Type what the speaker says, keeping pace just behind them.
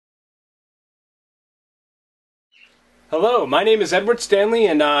Hello, my name is Edward Stanley,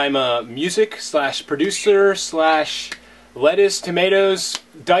 and I'm a music / producer / lettuce, tomatoes,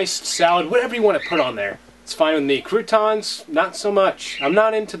 diced salad, whatever you want to put on there. It's fine with me. Croutons, not so much. I'm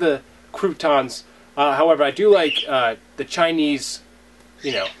not into the croutons. However, I do like the Chinese,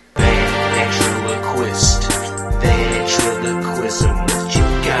 you know. Ventriloquist, ventriloquism. What you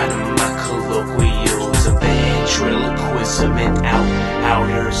got in my colloquials? A ventriloquism in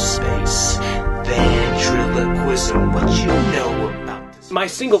outer space. Ventriloquism, what you know about this? My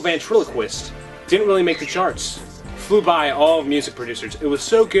single Ventriloquist didn't really make the charts. Flew by all music producers. It was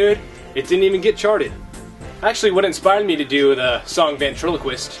so good, it didn't even get charted. Actually, what inspired me to do the song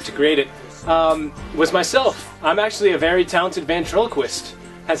Ventriloquist, to create it, was myself. I'm actually a very talented ventriloquist.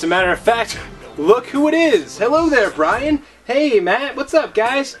 As a matter of fact, look who it is! Hello there, Brian! Hey, Matt, what's up,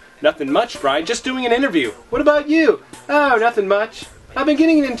 guys? Nothing much, Brian, just doing an interview. What about you? Oh, nothing much. I've been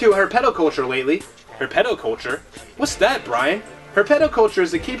getting into herpetoculture lately. Herpetoculture? What's that, Brian? Herpetoculture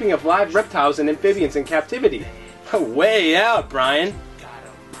is the keeping of live reptiles and amphibians in captivity. Oh, way out, Brian.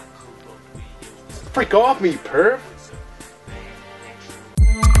 Freak off me, perv.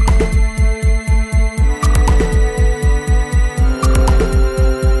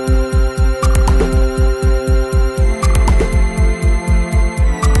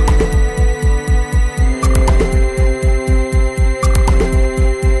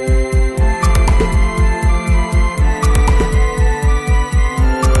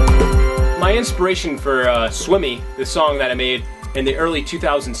 My inspiration for Swimmy, the song that I made in the early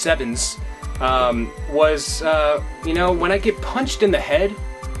 2007s, was, you know, when I get punched in the head,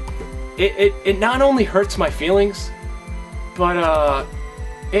 it not only hurts my feelings, but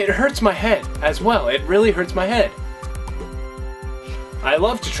it hurts my head as well. It really hurts my head. I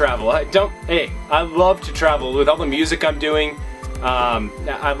love to travel. I love to travel with all the music I'm doing.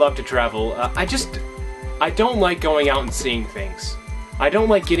 I love to travel. I don't like going out and seeing things. I don't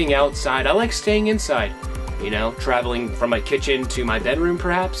like getting outside. I like staying inside. You know, traveling from my kitchen to my bedroom,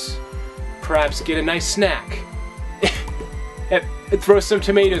 perhaps. Perhaps get a nice snack. Throw some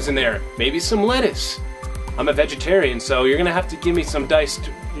tomatoes in there. Maybe some lettuce. I'm a vegetarian, so you're gonna have to give me some diced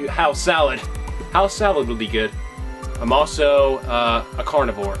house salad. House salad would be good. I'm also a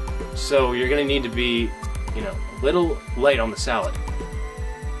carnivore, so you're gonna need to be, you know, a little light on the salad.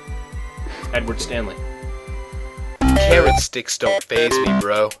 Edward Stanley. Carrot sticks don't faze me,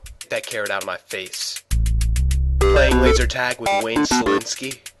 bro. Get that carrot out of my face. Playing laser tag with Wayne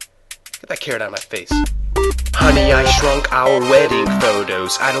Selinsky. Get that carrot out of my face. Honey, I shrunk our wedding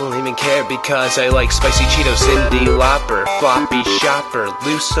photos. I don't even care because I like spicy Cheetos. Cindy Lauper, floppy shopper,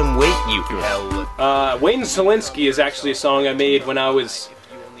 lose some weight, you hell. Wayne Selinsky is actually a song I made when I was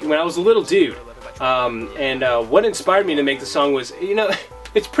a little dude. What inspired me to make the song was, you know,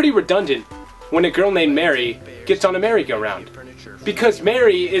 it's pretty redundant when a girl named Mary gets on a merry-go-round. Because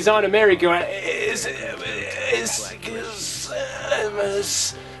Mary is on a merry-go-round.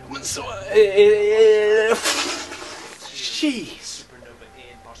 Jeez.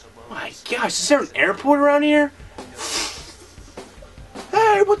 My gosh, is there an airport around here?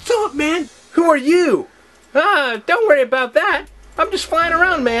 Hey, what's up, man? Who are you? Don't worry about that. I'm just flying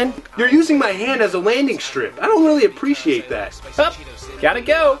around, man. You're using my hand as a landing strip. I don't really appreciate that. Up, gotta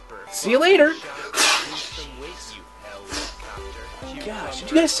go. See you later. Gosh,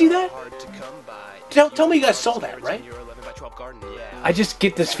 did you guys see that? Tell me you guys saw that, right? I just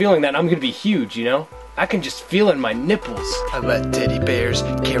get this feeling that I'm gonna be huge, you know? I can just feel it in my nipples. I let teddy bears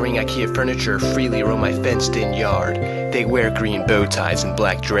carrying IKEA furniture freely roam my fenced-in yard. They wear green bow ties and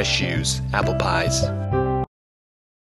black dress shoes, apple pies.